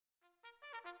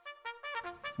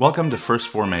Welcome to First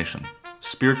Formation,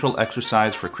 spiritual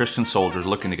exercise for Christian soldiers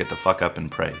looking to get the fuck up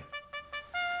and pray.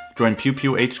 Join Pew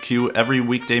Pew HQ every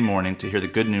weekday morning to hear the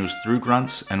good news through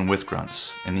grunts and with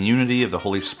grunts, in the unity of the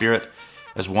Holy Spirit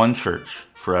as one church,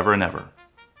 forever and ever.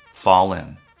 Fall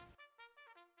in.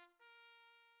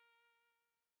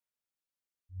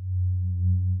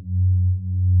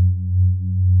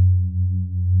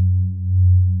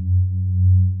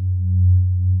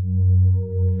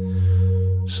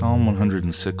 Psalm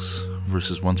 106,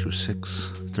 verses 1 through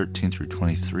 6, 13 through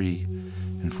 23,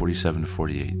 and 47 to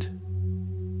 48.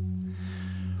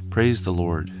 Praise the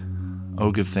Lord.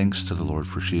 O give thanks to the Lord,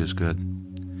 for she is good.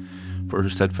 For her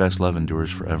steadfast love endures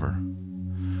forever.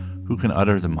 Who can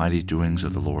utter the mighty doings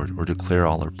of the Lord, or declare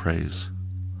all her praise?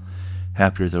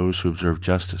 Happy are those who observe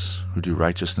justice, who do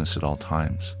righteousness at all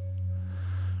times.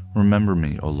 Remember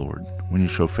me, O Lord, when you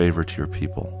show favor to your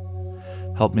people.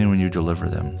 Help me when you deliver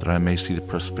them, that I may see the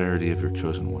prosperity of your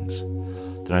chosen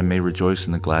ones, that I may rejoice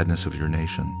in the gladness of your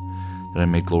nation, that I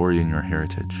may glory in your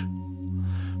heritage.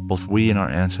 Both we and our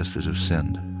ancestors have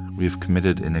sinned. We have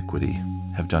committed iniquity,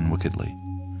 have done wickedly.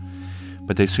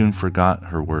 But they soon forgot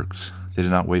her works. They did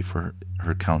not wait for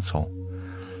her counsel.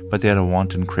 But they had a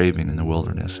wanton craving in the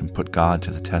wilderness, and put God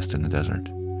to the test in the desert.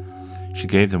 She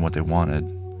gave them what they wanted,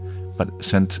 but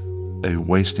sent a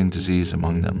wasting disease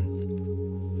among them.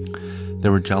 They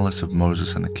were jealous of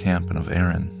Moses and the camp, and of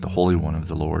Aaron, the Holy One of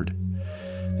the Lord.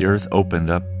 The earth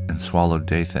opened up and swallowed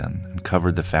Dathan, and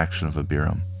covered the faction of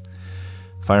Abiram.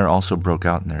 Fire also broke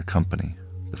out in their company.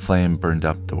 The flame burned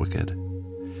up the wicked.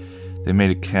 They made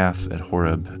a calf at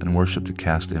Horeb, and worshipped a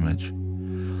cast image.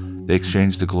 They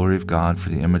exchanged the glory of God for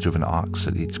the image of an ox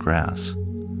that eats grass.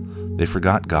 They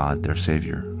forgot God, their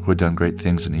Savior, who had done great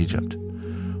things in Egypt,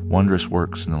 wondrous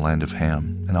works in the land of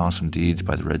Ham, and awesome deeds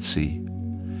by the Red Sea.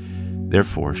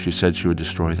 Therefore she said she would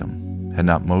destroy them, had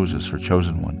not Moses, her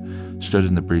chosen one, stood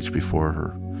in the breach before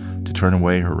her, to turn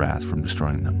away her wrath from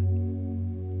destroying them.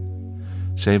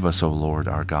 Save us, O Lord,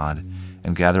 our God,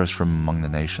 and gather us from among the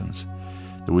nations,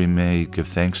 that we may give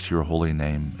thanks to your holy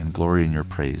name, and glory in your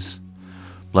praise.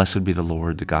 Blessed be the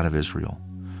Lord, the God of Israel,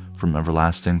 from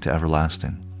everlasting to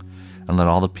everlasting. And let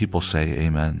all the people say,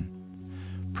 Amen.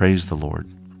 Praise the Lord.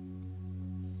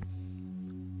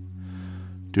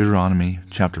 Deuteronomy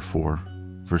chapter 4,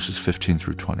 verses 15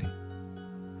 through 20.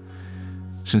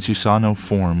 Since you saw no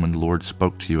form when the Lord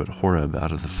spoke to you at Horeb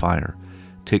out of the fire,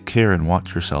 take care and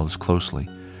watch yourselves closely,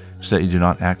 so that you do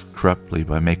not act corruptly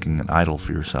by making an idol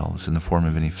for yourselves in the form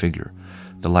of any figure,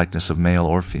 the likeness of male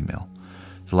or female,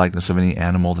 the likeness of any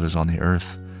animal that is on the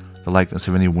earth, the likeness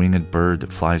of any winged bird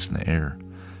that flies in the air,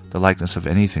 the likeness of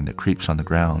anything that creeps on the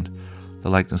ground, the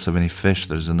likeness of any fish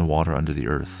that is in the water under the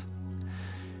earth.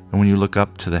 And when you look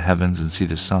up to the heavens and see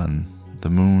the sun, the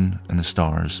moon, and the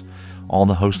stars, all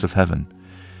the host of heaven,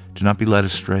 do not be led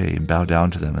astray, and bow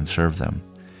down to them and serve them,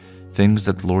 things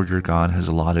that the Lord your God has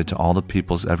allotted to all the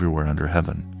peoples everywhere under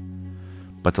heaven.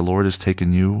 But the Lord has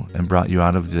taken you and brought you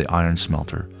out of the iron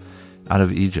smelter, out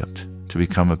of Egypt, to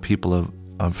become a people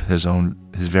of his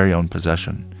very own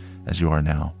possession, as you are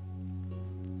now.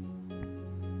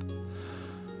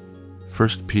 1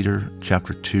 Peter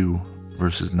chapter 2,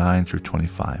 verses 9 through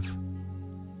 25.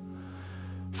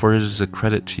 For it is a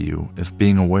credit to you if,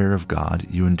 being aware of God,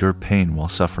 you endure pain while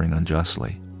suffering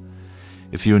unjustly.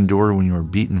 If you endure when you are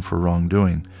beaten for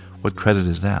wrongdoing, what credit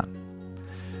is that?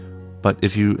 But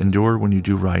if you endure when you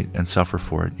do right and suffer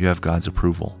for it, you have God's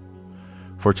approval.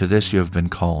 For to this you have been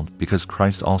called, because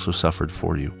Christ also suffered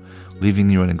for you, leaving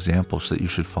you an example so that you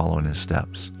should follow in his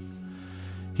steps.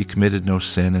 He committed no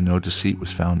sin, and no deceit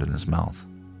was found in his mouth.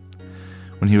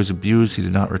 When he was abused, he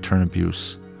did not return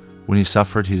abuse. When he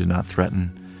suffered, he did not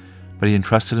threaten, but he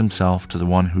entrusted himself to the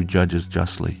one who judges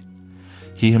justly.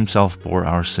 He himself bore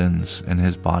our sins in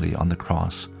his body on the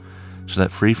cross, so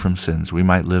that free from sins we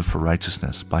might live for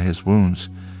righteousness. By his wounds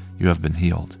you have been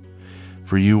healed.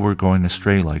 For you were going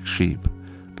astray like sheep,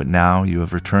 but now you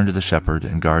have returned to the shepherd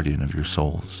and guardian of your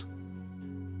souls.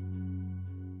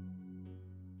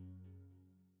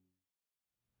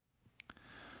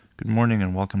 Good morning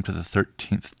and welcome to the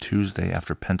 13th Tuesday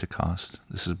after Pentecost.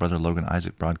 This is Brother Logan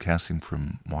Isaac broadcasting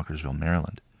from Walkersville,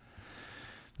 Maryland.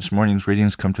 This morning's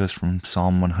readings come to us from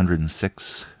Psalm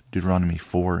 106, Deuteronomy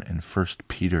 4, and 1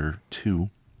 Peter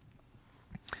 2.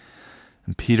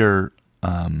 And Peter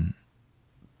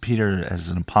as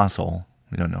an apostle,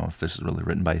 we don't know if this is really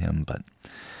written by him, but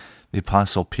the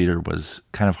apostle Peter was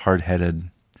kind of hard-headed,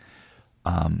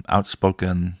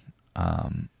 outspoken,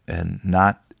 and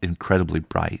not incredibly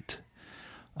bright,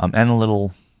 and a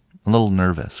little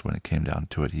nervous when it came down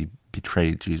to it. He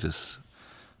betrayed Jesus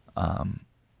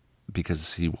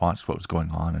because he watched what was going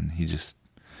on, and he just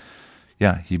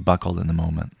he buckled in the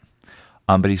moment.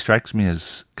 But he strikes me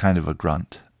as kind of a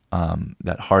grunt.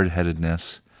 That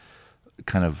hard-headedness,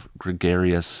 kind of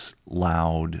gregarious,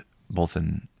 loud, both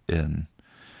in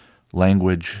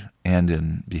language and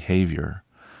in behavior.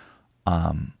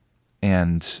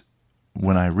 And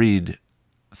when I read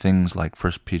things like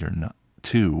 1 Peter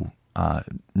 2,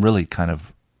 really kind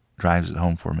of drives it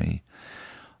home for me.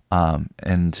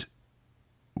 And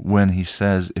when he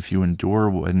says, if you endure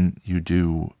when you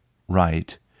do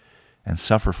right and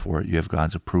suffer for it, you have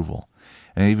God's approval.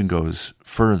 And it even goes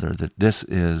further that this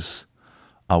is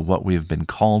what we have been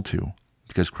called to,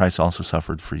 because Christ also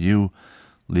suffered for you,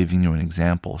 leaving you an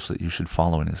example so that you should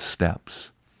follow in his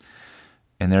steps.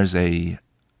 And there's a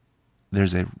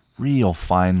real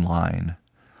fine line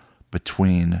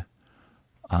between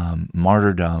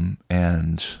martyrdom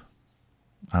and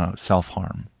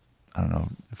self-harm. I don't know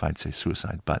if I'd say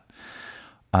suicide, but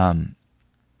and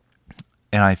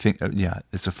I think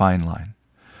it's a fine line.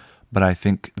 But I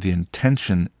think the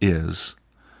intention is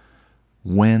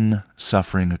when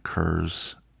suffering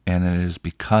occurs, and it is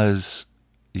because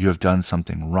you have done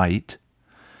something right,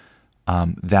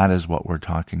 that is what we're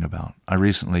talking about. I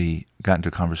recently got into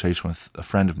a conversation with a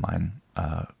friend of mine,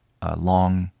 a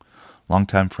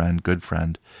long-time friend, good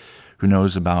friend, who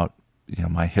knows about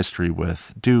my history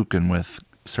with Duke and with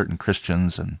certain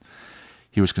Christians, and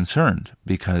he was concerned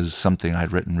because something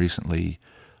I'd written recently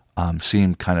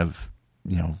seemed kind of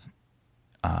not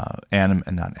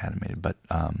animated, but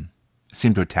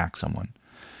seemed to attack someone.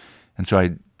 And so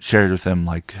I shared with him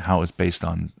like how it was based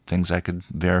on things I could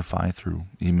verify through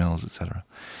emails, etc.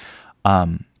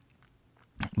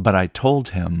 But I told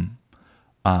him,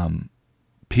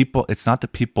 it's not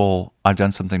that people, I've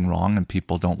done something wrong and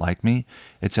people don't like me.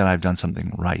 It's that I've done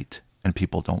something right and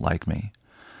people don't like me.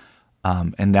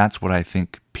 And that's what I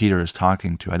think Peter is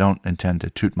talking to. I don't intend to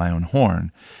toot my own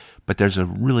horn, but there's a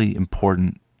really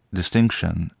important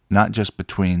distinction, not just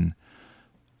between,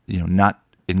 not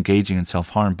engaging in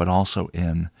self-harm, but also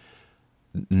in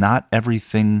not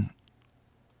everything.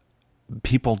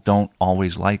 People don't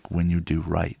always like when you do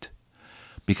right,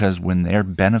 because when they're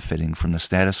benefiting from the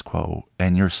status quo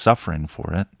and you're suffering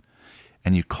for it,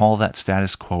 and you call that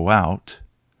status quo out,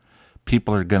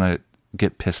 people are going to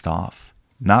get pissed off.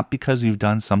 Not because you've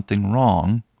done something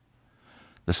wrong.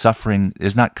 The suffering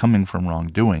is not coming from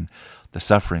wrongdoing. The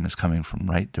suffering is coming from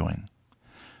right doing.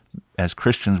 As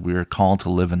Christians, we are called to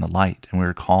live in the light, and we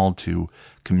are called to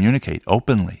communicate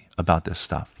openly about this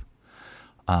stuff.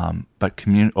 But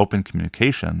open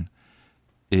communication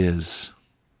is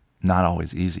not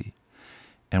always easy.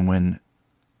 And when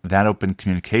that open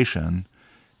communication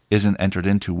isn't entered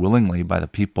into willingly by the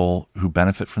people who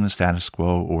benefit from the status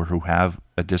quo or who have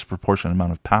a disproportionate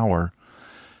amount of power,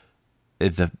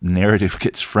 the narrative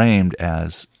gets framed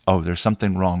as, oh, there's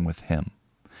something wrong with him.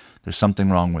 There's something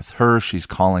wrong with her. She's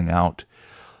calling out,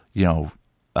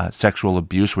 sexual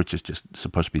abuse, which is just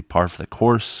supposed to be par for the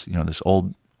course. This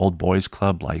old boys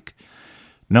club. Like,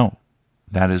 no,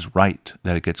 that is right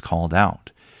that it gets called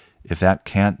out. If that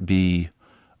can't be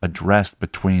addressed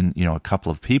between a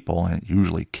couple of people, and it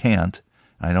usually can't.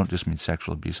 And I don't just mean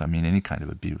sexual abuse. I mean any kind of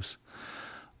abuse.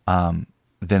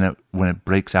 Then when it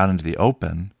breaks out into the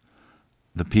open,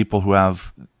 the people who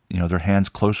have their hands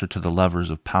closer to the levers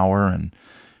of power and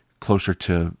closer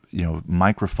to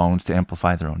microphones to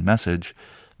amplify their own message,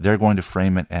 they're going to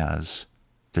frame it as,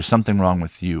 there's something wrong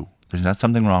with you. There's not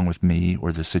something wrong with me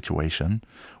or the situation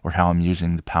or how I'm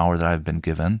using the power that I've been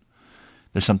given.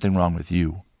 There's something wrong with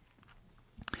you.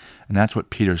 And that's what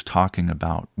Peter's talking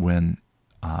about when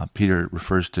Peter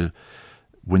refers to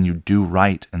when you do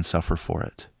right and suffer for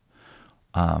it.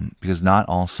 Because not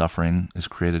all suffering is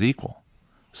created equal.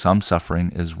 Some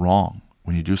suffering is wrong.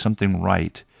 When you do something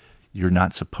right, you're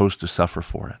not supposed to suffer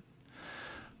for it.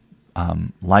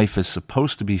 Life is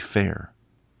supposed to be fair,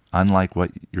 unlike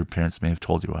what your parents may have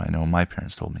told you. I know my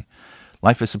parents told me.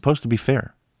 Life is supposed to be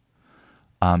fair.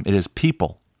 It is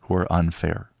people who are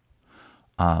unfair.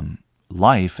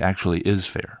 Life actually is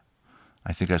fair.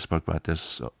 I think I spoke about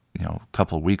this, a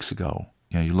couple of weeks ago.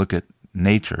 You look at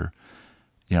nature.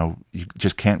 You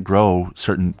just can't grow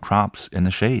certain crops in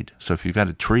the shade. So if you've got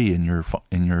a tree in your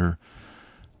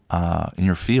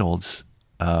fields,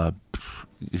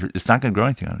 it's not going to grow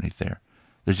anything underneath there.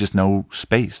 There's just no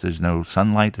space. There's no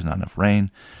sunlight. There's not enough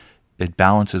rain. It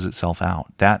balances itself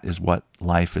out. That is what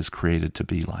life is created to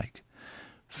be like.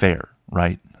 Fair,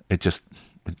 right?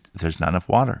 There's not enough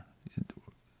water.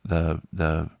 The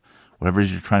whatever it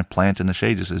is you're trying to plant in the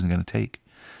shade just isn't going to take.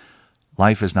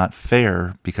 Life is not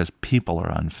fair because people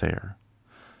are unfair.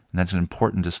 And that's an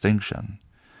important distinction.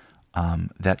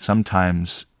 That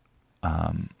sometimes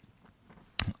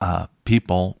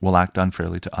people will act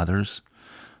unfairly to others,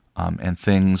 and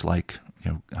things like,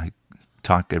 I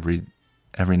talk every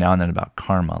now and then about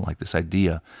karma, like this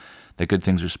idea that good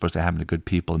things are supposed to happen to good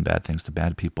people and bad things to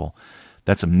bad people.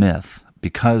 That's a myth,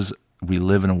 because we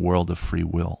live in a world of free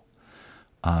will.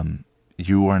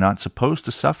 You are not supposed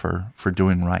to suffer for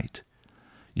doing right.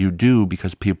 You do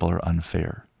because people are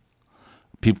unfair.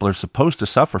 People are supposed to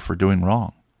suffer for doing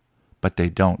wrong, but they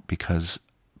don't because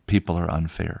people are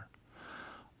unfair.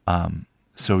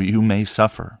 So you may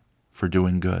suffer for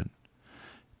doing good.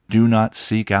 Do not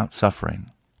seek out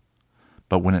suffering.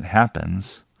 But when it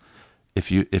happens,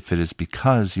 if it is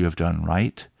because you have done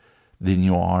right, then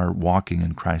you are walking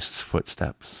in Christ's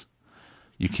footsteps.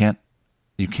 You can't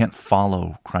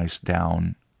follow Christ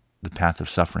down the path of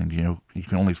suffering. You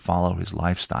can only follow his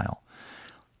lifestyle.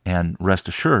 And rest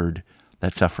assured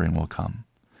that suffering will come.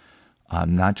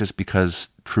 Not just because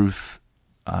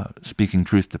speaking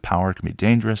truth to power can be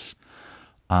dangerous,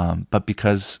 but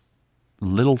because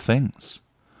little things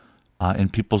in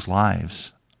people's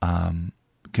lives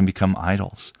can become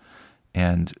idols.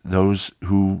 And those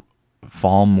who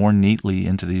fall more neatly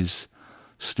into these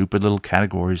stupid little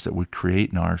categories that we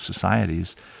create in our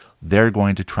societies, they're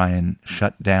going to try and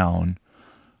shut down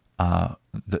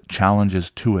the challenges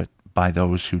to it by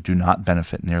those who do not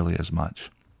benefit nearly as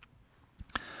much.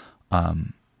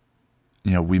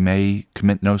 We may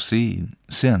commit no sin,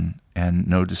 and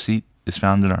no deceit is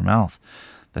found in our mouth.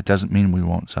 That doesn't mean we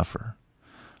won't suffer.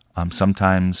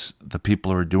 Sometimes the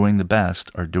people who are doing the best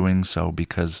are doing so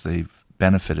because they've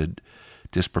benefited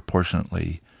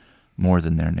disproportionately more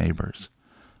than their neighbors.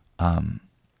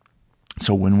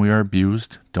 So when we are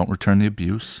abused, don't return the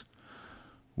abuse.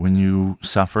 When you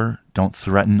suffer, don't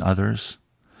threaten others,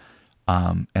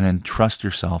 and entrust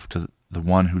yourself to the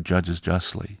one who judges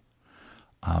justly.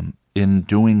 In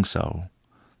doing so,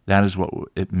 that is what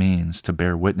it means to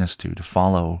bear witness to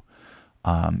follow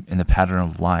in the pattern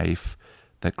of life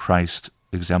that Christ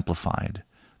exemplified,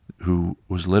 who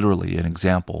was literally an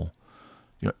example,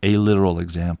 a literal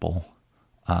example,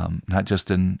 not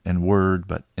just in word,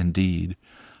 but in deed,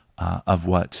 of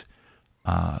what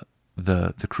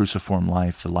the cruciform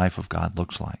life, the life of God,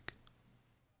 looks like.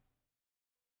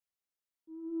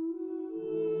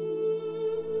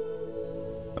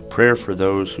 A prayer for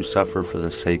those who suffer for the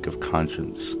sake of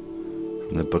conscience,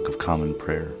 from the Book of Common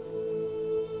Prayer.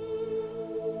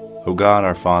 O God,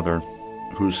 our Father,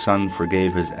 whose Son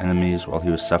forgave his enemies while he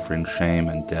was suffering shame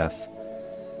and death,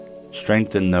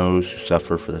 strengthen those who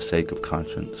suffer for the sake of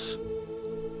conscience.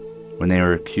 When they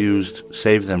are accused,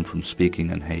 save them from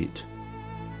speaking in hate.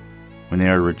 When they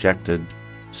are rejected,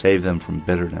 save them from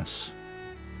bitterness.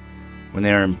 When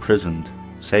they are imprisoned,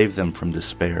 save them from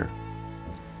despair.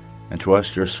 And to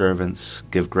us, your servants,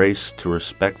 give grace to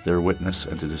respect their witness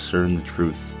and to discern the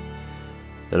truth,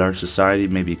 that our society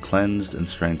may be cleansed and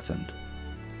strengthened.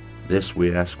 This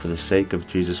we ask for the sake of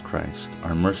Jesus Christ,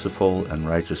 our merciful and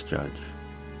righteous Judge.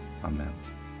 Amen.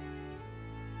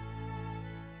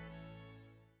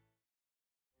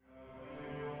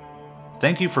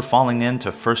 Thank you for falling in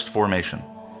to First Formation,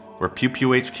 where Pew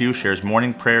Pew HQ shares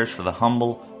morning prayers for the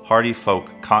humble, hardy folk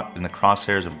caught in the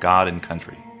crosshairs of God and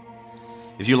country.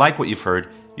 If you like what you've heard,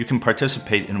 you can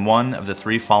participate in one of the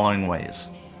three following ways.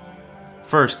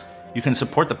 First, you can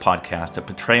support the podcast at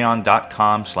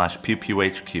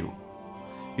patreon.com/pewpewhq.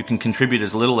 You can contribute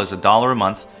as little as $1 a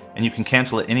month, and you can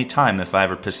cancel at any time if I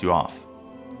ever piss you off.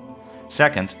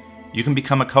 Second, you can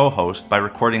become a co-host by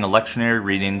recording a lectionary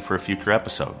reading for a future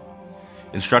episode.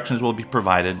 Instructions will be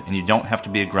provided, and you don't have to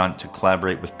be a grunt to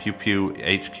collaborate with Pew Pew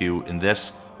HQ in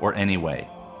this or any way.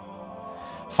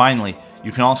 Finally,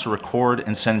 you can also record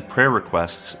and send prayer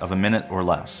requests of a minute or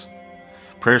less.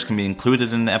 Prayers can be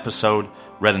included in the episode,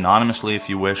 read anonymously if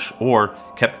you wish, or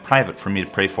kept private for me to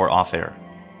pray for off-air.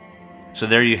 So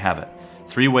there you have it,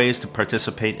 3 ways to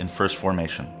participate in First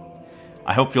Formation.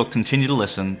 I hope you'll continue to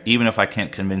listen, even if I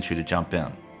can't convince you to jump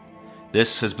in.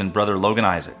 This has been Brother Logan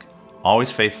Isaac, always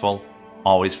faithful,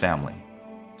 always family.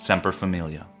 Semper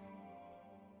Familia.